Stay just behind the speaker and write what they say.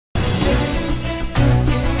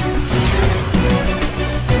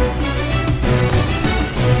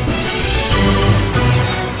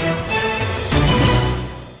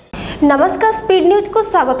नमस्कार speed news को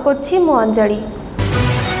स्वागत करछि मु अंजलि।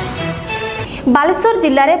 बालेश्वर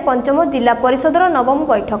जिले में पंचम जिला परिषदर नवम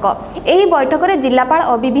बैठक। यह बैठक में जिलापाल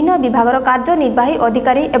और विभिन्न विभागर कार्यनिर्वाही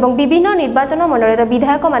अधिकारी और विभिन्न निर्वाचन मंडल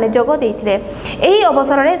विधायक माने जोग देइथिले। एही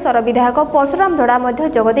अवसर में सर विधायक परशुराम झड़ा मध्य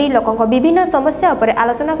जोग देइ लोकंक विभिन्न समस्या उपर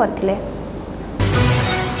आलोचना करथिले।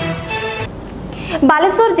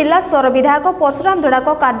 बालेश्वर जिला सर विधायक परशुराम झड़ा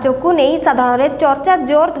कार्य को नहीं साधारण चर्चा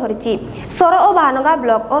जोर धरी। सर और बाहानगा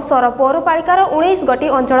ब्लॉक और सर पौरपालिकार 19 गोटी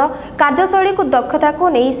अंचल कार्यशैली को दक्षता को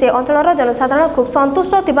नहीं से अंचल जनसाधारण खूब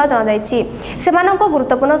संतुष्ट थिबा जणाଯାଇଛି। सेमानंको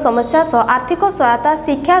गुरुत्वपूर्ण समस्या सह आर्थिक सहायता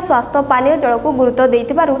शिक्षा स्वास्थ्य पानीय जल को गुरुत्व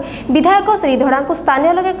देइथिबारु विधायक श्री झड़ा को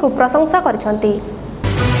स्थानीय लोके खूब प्रशंसा करिसंती।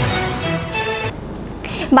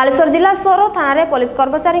 बालेश्वर जिला सौर थाना रे पुलिस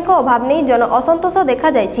कर्मचारी अभाव नहीं जन असंतोष देखा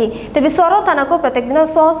जायछि। तेबे सौर थाना को प्रत्येक दिन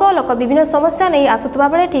शह शह लोक विभिन्न समस्या नहीं आसुवा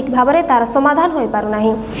बेले ठीक भाव में तार समाधान हो पारु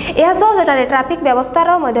नाही। एहा सह सेठारे ट्रैफिक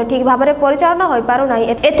व्यवस्था मध्य ठीक भाव में परिचालन हो पारु नाही।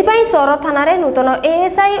 एथिपई सौर थाना रे नूतन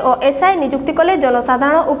एएसआई और एसआई नियुक्ति कले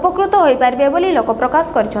जनसाधारण उपकृत हो पारिबे बोली लोक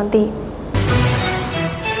प्रकाश करछंती।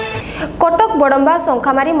 कटक बड़ंबा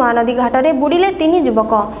शंखामारी महानदी घाट में बुड़िले 3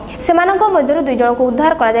 युवक। सेमानंको मध्यरु 2 जन को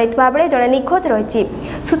उद्धार करा जायतिबा बेले जणे निखोज रहिछि।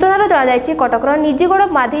 सूचना जणा जायछि कटकर निजिगड़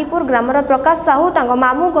माधीपुर ग्रामर प्रकाश साहू तांको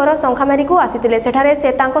मामू घर शंखामारी को आसीथिले। सेठारे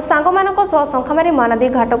से तांको सांगमानंको सह शंखामारी महानदी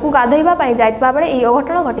घाट को गाधोइबा पई जायतिबा बेले एही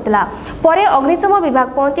अघटन घटितला। परे अग्निशम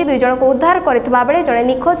विभाग पहुंची 2 जन को उद्धार करथिबा बेले जणे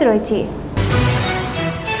निखोज रहिछि।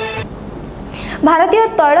 भारतीय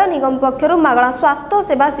तैल निगम पक्षर मागणा स्वास्थ्य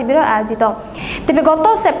सेवा शिविर आयोजित। तेज गत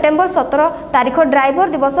सेप्टेम्बर 17 तारीख ड्राइवर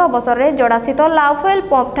दिवस अवसर में जोड़ा लाउफेल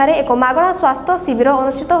पंप ठारे एक मागणा स्वास्थ्य शिविर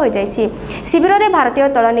अनुष्ठित हो जाइछि। शिविर में भारतीय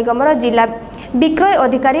तैल निगम जिला विक्रय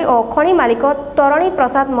अधिकारी और खनि मालिक तरणि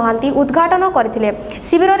प्रसाद महांती उद्घाटन करथिले।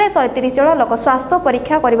 शिविर में 130 जन लोक स्वास्थ्य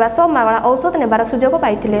परीक्षा करने सह मागणा औषध नेबार सुजोग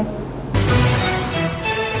पाइथिले।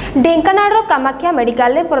 ढेंकानाल कामाख्या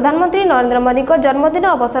मेडिकल में प्रधानमंत्री नरेंद्र मोदी जन्मदिन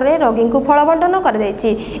अवसर में रोगी को फल बंटन कर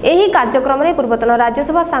कार्यक्रम में पूर्वतन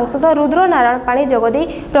राज्यसभा सांसद रुद्र नारायण पाणी जोगदे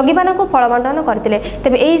रोगी मान फल बंटन करते।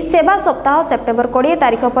 तेज यह सेवा सप्ताह सेप्टेम्बर 20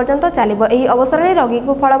 तारीख पर्यंत चलिब। यह अवसर में रोगी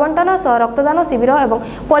को फल बंटन सह रक्तदान शिविर और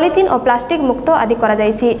पॉलिथिन और प्लास्टिक मुक्त आदि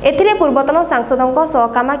कर पूर्वतन सांसदों सह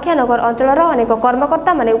कामाख्या नगर अंचल अनेक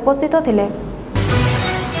कर्मकर्ता माने उपस्थित थिले।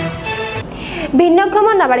 भिन्नक्षम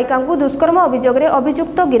नाबालिका को दुष्कर्म अभियोग में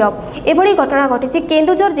अभियुक्त गिरफ। एभली घटना घटी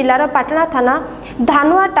केन्दुझर जिलार पाटना थाना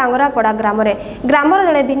धानुआ टांगरापड़ा ग्रामर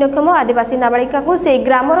जड़े भिन्नक्षम आदिवासी नाबालिका को से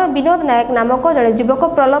ग्रामर विनोद नायक नामक जड़े युवक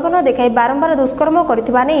प्रलोभन देखाई बारंबार दुष्कर्म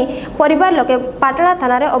करथिबा नै परिवार लोके पाटना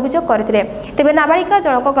थाना रे अभियोग करथिले। तेबे नाबालिका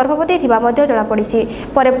जनक गर्भवती थिबा मध्ये जणा पड़िछि।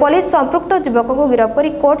 परे पुलिस संपृक्त युवक को गिरफ करी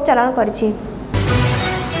कोर्ट चालान करिछि।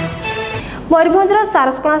 मयूरभंजर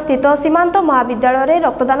सारसकणा स्थित सीमांत महाविद्यालय में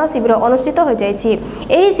रक्तदान शिविर अनुष्ठित हो जाइछि।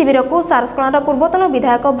 एही शिविर को सारसकणार पूर्वतन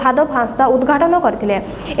विधायक भादव हांसदा उद्घाटन करथिले।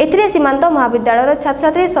 एथिरे सीमांत महाविद्यालय छात्र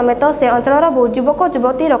छात्री समेत से अंचलर बहु युवक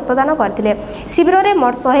युवती रक्तदान करथिले। शिविर में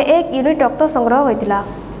मोट 101 यूनिट रक्त संग्रह होइतिला।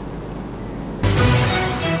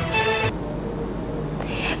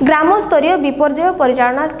 ग्रामस्तरीय विपर्यय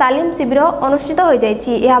परिचालना तालीम शिविर अनुष्ठित हो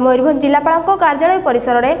जाइछि। यह मयूरभंज जिलापाल कार्यालय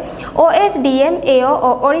परिसर में ओएसडीएम एओ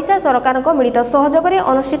और ओडिशा सरकार मिलित सहयोग में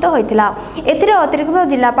अनुष्ठित होइतिला। एथिरे अतिरिक्त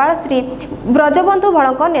जिलापाल श्री ब्रजबंधु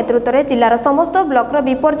भड़क नेतृत्व में जिलार समस्त ब्लॉक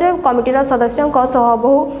विपर्यय कमिटीर सदस्यों सह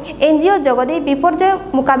बहु एनजीओ जोगदे विपर्यय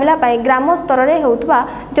मुकाबला ग्राम स्तर में होउथबा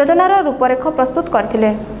योजनार रूपरेख प्रस्तुत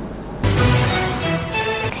करथिले।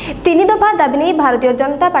 3 दफा दाबी नहीं भारतीय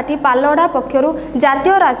जनता पार्टी पालहड़ा पक्षर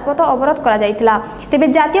जातीय राजपथ अवरोध करा जायतिला। तेबे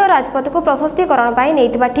जातीय राजपथ को प्रशस्तीकरण पाई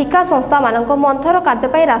नैतिबा ठिका संस्था मानक मंथर कार्य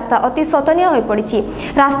पाई रास्ता अति शोचनीय हो पड़िछि।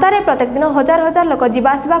 रास्ता रे प्रत्येक दिन हजार हजार लोक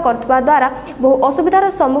जीवासवा करथबा द्वारा बहु असुविधार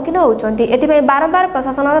सम्मुखीन होउछन्ति। एथिबे बारंबार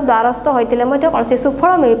प्रशासनर द्वारस्थ होइतिले मध्ये कोनसे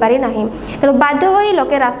सुफल मिल पारि नाही। तेणु बाध्य होई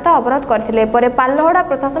लोके रास्ता अवरोध करथिले। परे पालहड़ा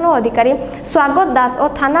प्रशासन अधिकारी स्वागत दास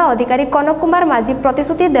और थाना अधिकारी कनक कुमार माझी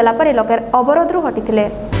प्रतिश्रुति देला परे लोके अवरोधरू हटिथिले।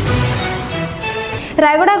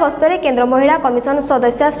 रायगड़ा गस्तरे केंद्र महिला कमिशन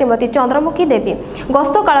सदस्य श्रीमती चंद्रमुखी देवी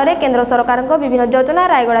गस्त काल में केंद्र सरकार विभिन्न योजना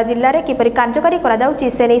रायगड़ा जिले में किपरि कार्यकारी करा जाउछि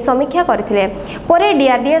से नै समीक्षा करथिले। परे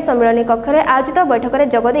डीआरडीए सम्मेलनी कक्ष में आयोजित बैठक में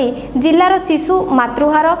जोगदे जिलार शिशु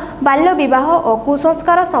मातृहार बाल्य विवाह और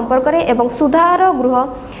कुसंस्कार संपर्क में एवं सुधार गृह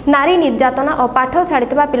नारी निर्यातना और पाठ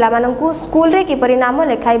छाड़िथिबा पिलामानंकु स्कूल रे किपरि नाम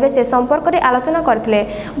लेखाइबे से संपर्क में आलोचना करथिले।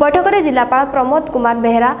 बैठक में जिलापाल प्रमोद कुमार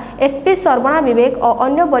बेहरा एसपी सर्वणा विवेक और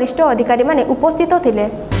अन्य वरिष्ठ अधिकारी माने उपस्थित थिले।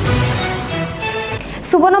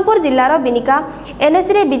 सुवर्णपुर जिलार बिनिका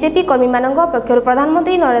एनएसी रे बीजेपी कर्मी मानक पक्षर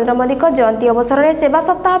प्रधानमंत्री नरेंद्र मोदी जयंती अवसर में सेवा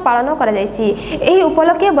सप्ताह पालन कर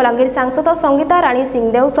उपलक्षे बलांगीर सांसद संगीता राणी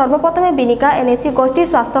सिंहदेव सर्वप्रथम बिनिका एनएसी गोष्ठी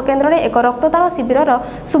स्वास्थ्य केन्द्र में एक रक्तदान शिविर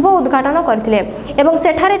शुभ उद्घाटन करथिले एवं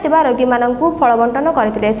सेठारे तिबा रोगी मानकु फल बंटन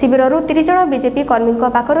करथिले। शिविररु 30 जन बीजेपी कर्मी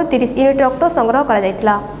पाखरु 30 यूनिट रक्त संग्रह करा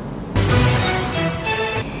जायतिला।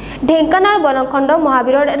 ढेंकानाल बनखंड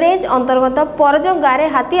महावीर रेंज अंतर्गत परजंग गाँव में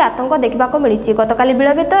हाथी आतंक देखा मिली। गतकाली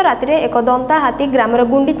विलंबित राति एक दंता हाथी ग्रामर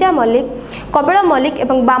गुंडीचा मल्लिक कपिल मल्लिक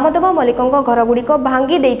और बामदेव मल्लिकों घरगुड़िक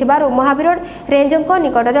भांगी देइथिबारु महावीर रेंज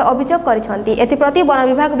निकट में अभियोग करप्रति वन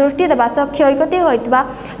विभाग दृष्टि देवा सह क्षयक्षति होइतिबा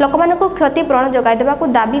लोकमानकु क्षतिपूरण जोगाई देबाकु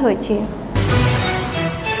दाबी होइछि।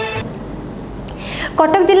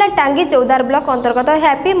 कटक जिला टांगी चौदार ब्लॉक अंतर्गत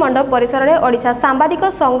हैप्पी मंडप परिसर में ओडिशा सांबादिक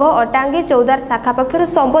संघ और टांगी चौदार शाखा पक्षर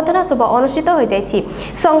संबोधना सभा अनुष्ठित हो जाइछि।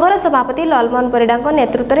 संघर सभापति ललमोहन परिडा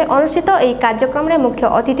नेतृत्व में अनुष्ठित यह कार्यक्रम में मुख्य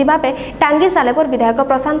अतिथि भाव टांगी सालेपुर विधायक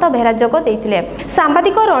प्रशांत बेहरा जोग देइथिले।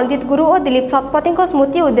 सांबादिक रणजित गुरु और दिलीप शतपथी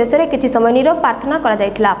स्मृति उद्देश्य किछि समय नीरव प्रार्थना करा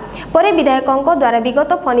जायतिला। परे विधायकों द्वारा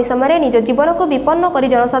विगत फनी समय निज जीवन को विपन्न कर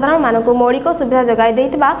जनसाधारण मानक मौलिक सुविधा जोगाई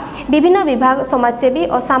देइथिबा विभिन्न विभाग समाजसेवी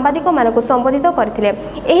और सांबादिक मानक संबोधित करथिले।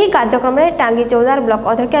 एही कार्यक्रम में टांगी चौदार ब्लॉक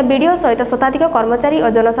अध्यक्ष बीडीओ सहित शताधिक कर्मचारी और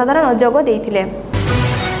जनसाधारण जोग देइथिले।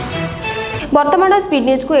 वर्तमान स्पीड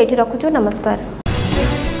न्यूज को एठी रखुछु। नमस्कार।